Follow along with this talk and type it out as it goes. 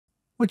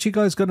What you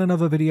guys got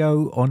another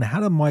video on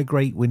how to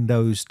migrate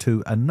Windows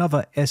to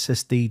another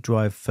SSD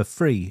drive for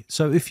free.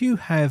 So if you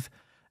have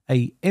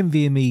a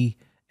NVMe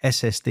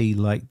SSD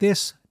like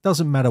this,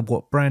 doesn't matter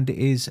what brand it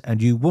is,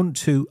 and you want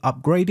to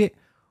upgrade it,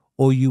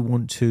 or you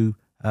want to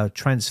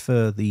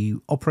transfer the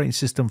operating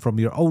system from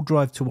your old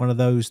drive to one of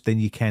those, then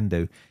you can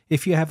do.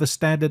 If you have a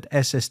standard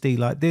SSD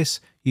like this,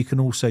 you can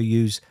also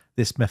use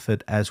this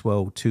method as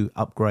well to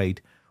upgrade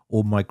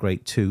or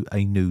migrate to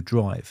a new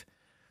drive.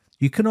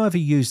 You can either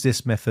use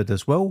this method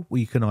as well, or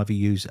you can either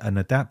use an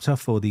adapter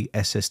for the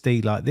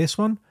SSD like this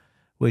one,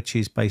 which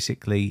is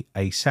basically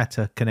a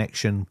SATA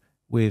connection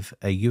with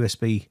a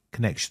USB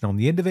connection on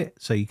the end of it,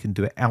 so you can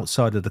do it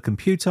outside of the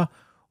computer,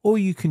 or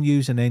you can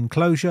use an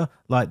enclosure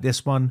like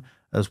this one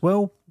as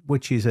well,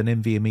 which is an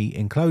NVMe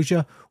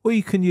enclosure, or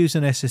you can use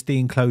an SSD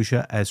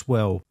enclosure as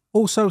well.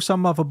 Also,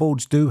 some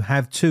motherboards do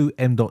have two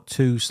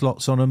M.2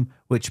 slots on them,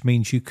 which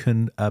means you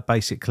can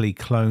basically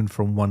clone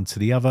from one to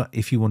the other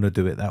if you want to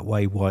do it that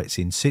way while it's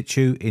in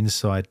situ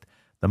inside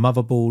the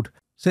motherboard.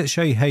 So let's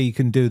show you how you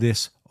can do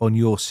this on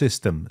your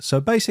system. So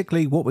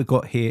basically what we've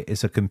got here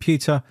is a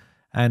computer,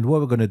 and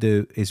what we're going to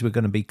do is we're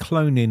going to be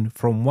cloning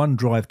from one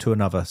drive to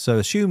another. So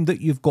assume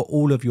that you've got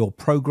all of your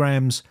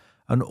programs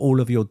and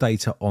all of your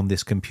data on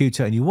this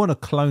computer, and you want to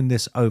clone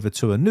this over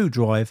to a new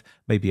drive,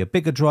 maybe a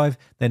bigger drive,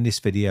 then this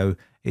video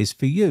is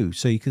for you.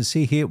 So you can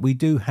see here we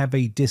do have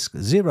a disk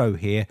 0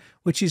 here,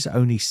 which is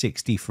only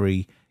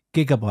 63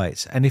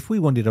 gigabytes. And if we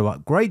wanted to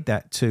upgrade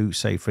that to,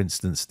 say for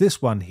instance,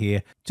 this one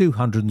here,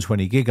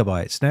 220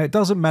 gigabytes. Now it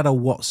doesn't matter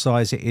what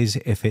size it is,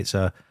 if it's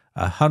a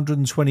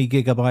 120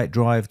 gigabyte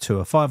drive to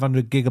a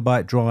 500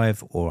 gigabyte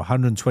drive, or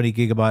 120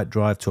 gigabyte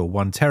drive to a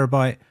 1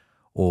 terabyte,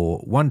 or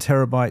 1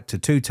 terabyte to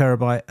 2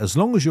 terabyte, as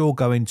long as you're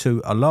going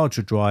to a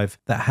larger drive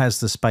that has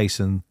the space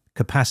and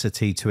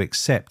capacity to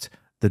accept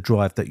the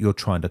drive that you're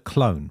trying to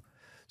clone.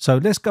 So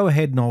let's go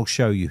ahead and I'll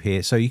show you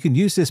here. So you can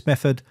use this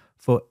method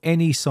for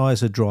any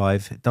size of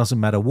drive. It doesn't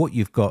matter what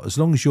you've got, as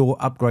long as you're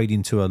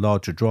upgrading to a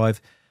larger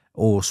drive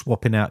or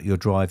swapping out your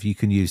drive, you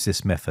can use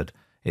this method.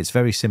 It's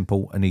very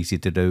simple and easy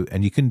to do,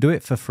 and you can do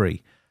it for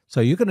free.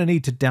 So you're going to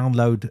need to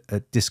download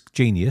Disk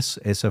Genius.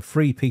 It's a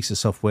free piece of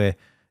software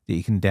that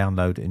you can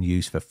download and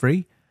use for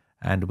free.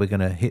 And we're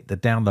going to hit the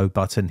download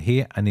button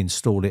here and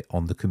install it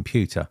on the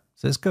computer.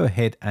 So let's go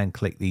ahead and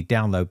click the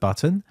download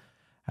button.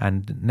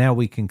 And now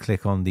we can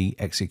click on the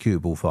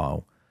executable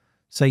file.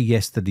 Say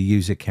yes to the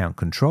user account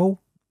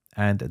control,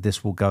 and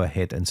this will go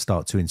ahead and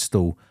start to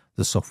install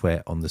the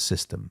software on the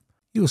system.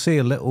 You'll see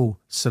a little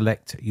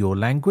select your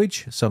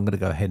language. So I'm going to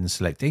go ahead and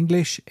select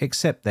English,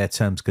 accept their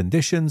terms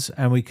conditions,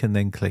 and we can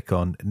then click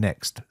on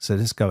next. So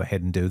let's go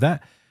ahead and do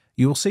that.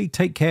 You will see,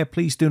 take care,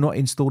 please do not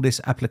install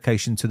this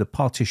application to the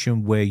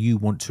partition where you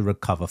want to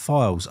recover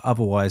files.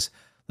 Otherwise,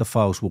 the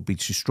files will be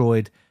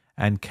destroyed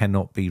and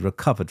cannot be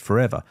recovered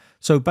forever.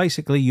 So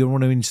basically, you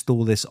want to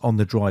install this on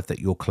the drive that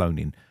you're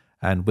cloning.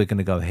 And we're going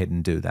to go ahead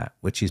and do that,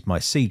 which is my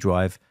C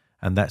drive.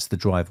 And that's the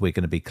drive we're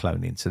going to be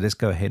cloning. So let's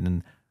go ahead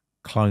and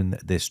clone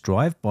this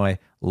drive by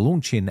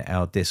launching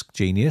our Disk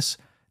Genius.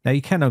 Now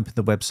you can open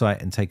the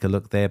website and take a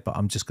look there, but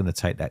I'm just going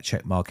to take that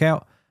check mark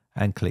out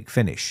and click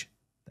finish.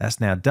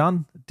 That's now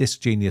done. Disk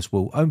Genius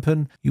will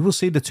open. You will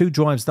see the two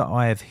drives that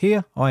I have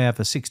here. I have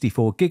a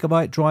 64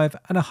 gigabyte drive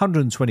and a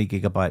 120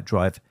 gigabyte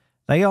drive.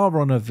 They are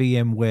on a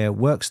VMware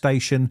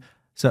workstation.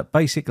 So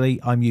basically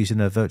I'm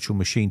using a virtual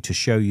machine to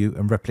show you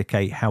and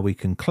replicate how we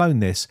can clone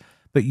this,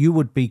 but you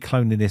would be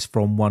cloning this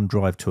from one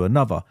drive to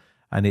another,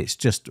 and it's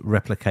just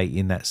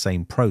replicating that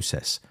same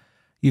process.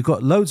 You've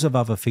got loads of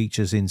other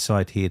features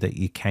inside here that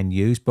you can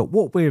use, but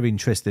what we're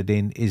interested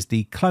in is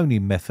the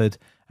cloning method,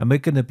 and we're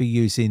going to be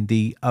using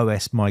the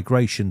OS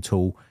migration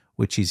tool,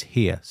 which is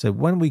here. So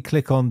when we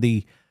click on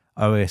the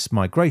OS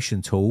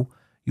migration tool,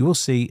 you will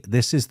see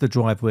this is the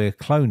drive we're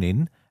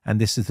cloning, and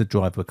this is the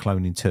drive we're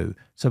cloning to.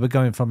 So we're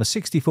going from a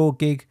 64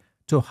 gig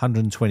to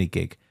 120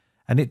 gig.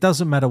 And it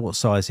doesn't matter what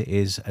size it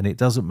is, and it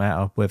doesn't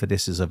matter whether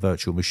this is a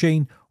virtual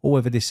machine or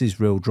whether this is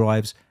real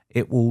drives.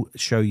 It will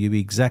show you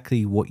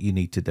exactly what you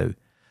need to do.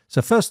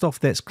 So first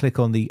off, let's click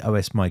on the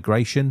OS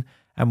migration,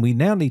 and we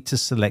now need to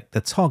select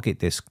the target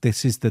disk.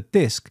 This is the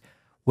disk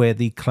where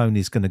the clone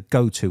is going to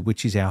go to,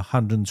 which is our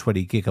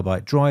 120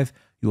 gigabyte drive.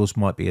 Yours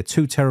might be a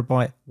 2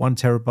 terabyte, 1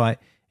 terabyte.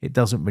 It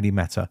doesn't really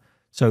matter.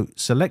 So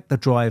select the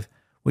drive,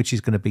 which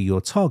is going to be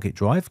your target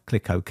drive.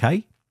 Click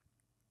OK.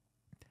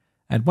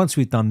 And once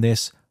we've done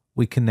this,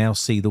 we can now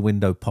see the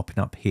window popping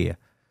up here.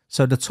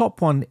 So the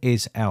top one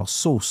is our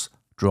source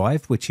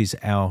drive, which is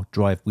our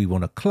drive we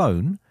want to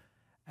clone.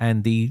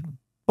 And the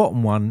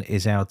bottom one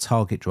is our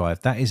target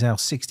drive. That is our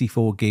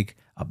 64 gig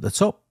up the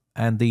top.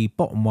 And the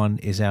bottom one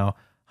is our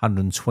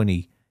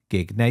 120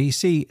 gig. Now you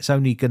see it's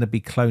only going to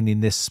be cloning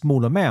this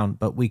small amount,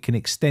 but we can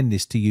extend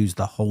this to use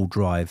the whole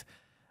drive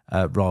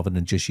rather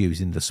than just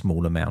using the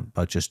small amount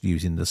by just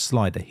using the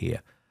slider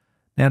here.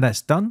 Now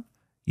that's done.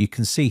 You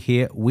can see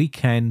here we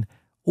can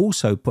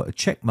also put a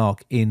check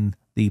mark in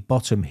the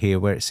bottom here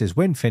where it says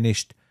when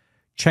finished,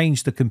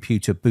 change the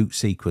computer boot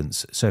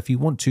sequence. So if you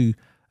want to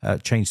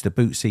change the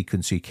boot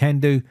sequence, you can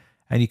do,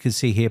 And you can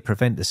see here,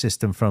 prevent the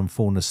system from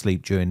falling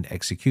asleep during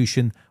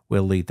execution.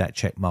 We'll leave that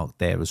check mark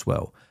there as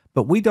well.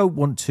 But we don't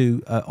want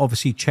to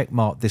obviously check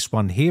mark this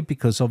one here,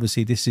 because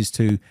obviously this is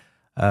to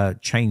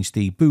change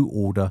the boot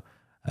order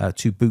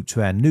to boot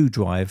to our new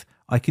drive.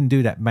 I can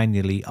do that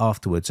manually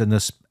afterwards. And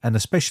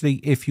especially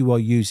if you are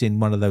using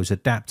one of those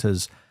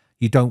adapters,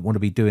 you don't want to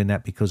be doing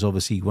that, because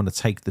obviously you want to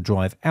take the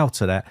drive out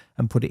of that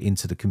and put it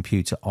into the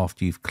computer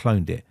after you've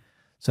cloned it.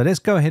 So let's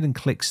go ahead and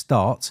click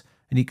start.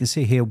 And you can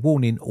see here,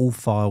 warning, all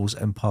files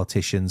and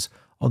partitions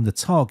on the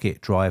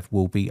target drive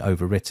will be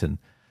overwritten.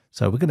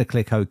 So we're going to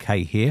click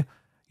OK here.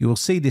 You will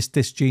see this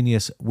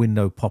Dysgenius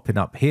window popping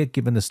up here,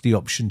 giving us the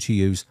option to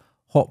use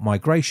hot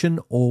migration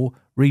or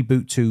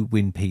reboot to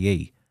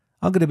WinPE.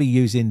 I'm going to be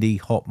using the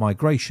hot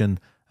migration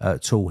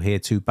tool here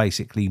to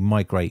basically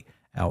migrate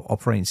our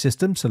operating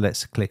system. So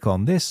let's click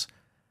on this,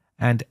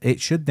 and it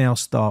should now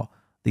start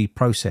the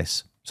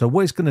process. So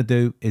what it's going to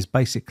do is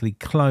basically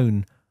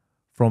clone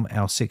from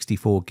our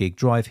 64 gig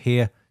drive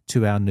here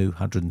to our new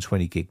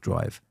 120 gig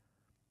drive.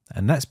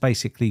 And that's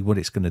basically what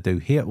it's going to do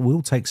here. It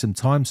will take some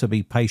time, so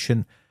be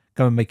patient.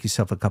 Go and make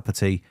yourself a cup of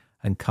tea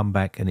and come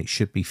back, and it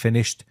should be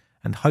finished.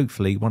 And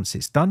hopefully once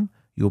it's done,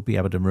 you'll be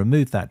able to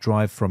remove that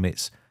drive from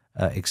its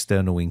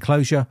external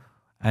enclosure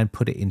and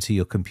put it into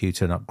your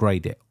computer and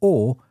upgrade it.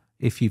 Or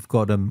if you've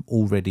got them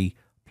already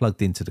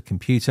plugged into the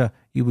computer,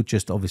 you would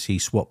just obviously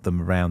swap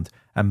them around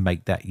and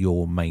make that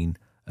your main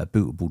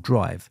bootable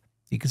drive.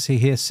 You can see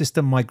here,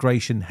 system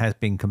migration has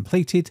been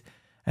completed,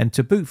 and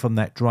to boot from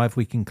that drive,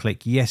 we can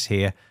click yes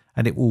here,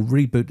 and it will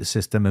reboot the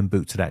system and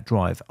boot to that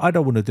drive. I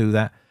don't want to do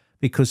that,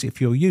 because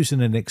if you're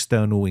using an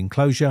external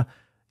enclosure,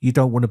 you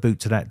don't want to boot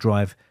to that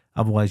drive.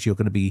 Otherwise, you're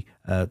going to be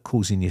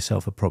causing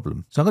yourself a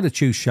problem. So I'm going to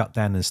choose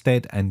shutdown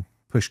instead and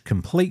push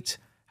complete.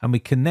 And we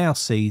can now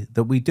see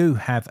that we do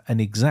have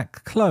an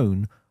exact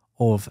clone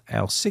of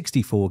our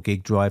 64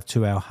 gig drive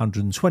to our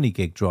 120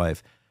 gig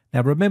drive.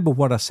 Now, remember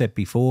what I said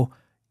before.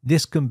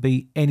 This can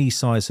be any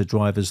size of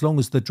drive, as long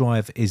as the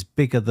drive is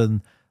bigger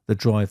than the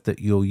drive that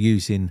you're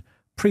using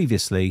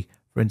previously.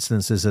 For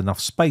instance, there's enough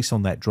space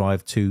on that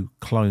drive to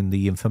clone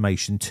the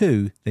information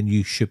to, then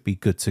you should be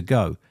good to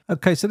go.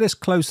 Okay, so let's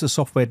close the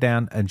software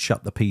down and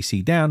shut the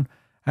PC down.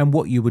 And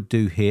what you would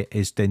do here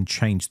is then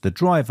change the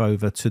drive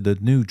over to the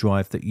new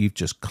drive that you've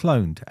just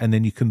cloned, and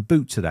then you can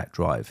boot to that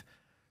drive.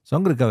 So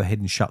I'm going to go ahead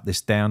and shut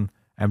this down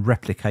and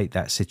replicate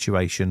that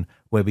situation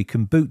where we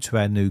can boot to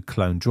our new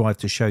clone drive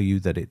to show you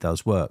that it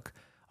does work.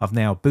 I've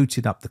now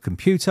booted up the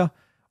computer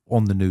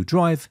on the new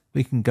drive.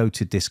 We can go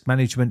to disk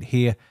management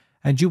here,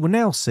 and you will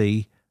now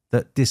see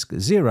that disk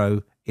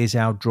 0 is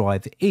our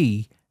drive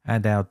E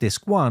and our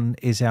disk 1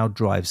 is our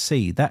drive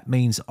C. That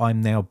means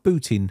I'm now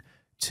booting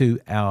to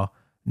our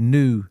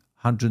new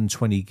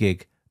 120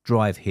 gig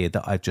drive here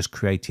that I've just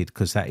created,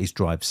 because that is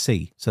drive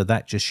C. So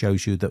that just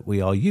shows you that we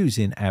are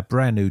using our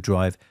brand new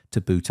drive to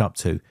boot up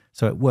to.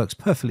 So it works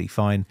perfectly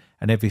fine,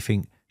 and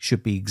everything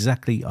should be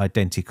exactly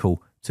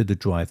identical to the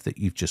drive that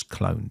you've just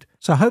cloned.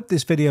 So I hope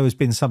this video has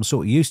been some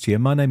sort of use to you.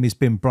 My name has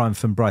been Brian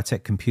from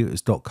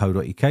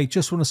BritecComputers.co.uk.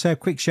 Just want to say a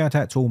quick shout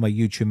out to all my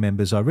YouTube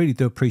members. I really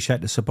do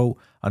appreciate the support,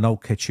 and I'll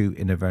catch you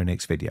in the very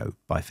next video.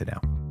 Bye for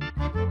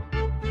now.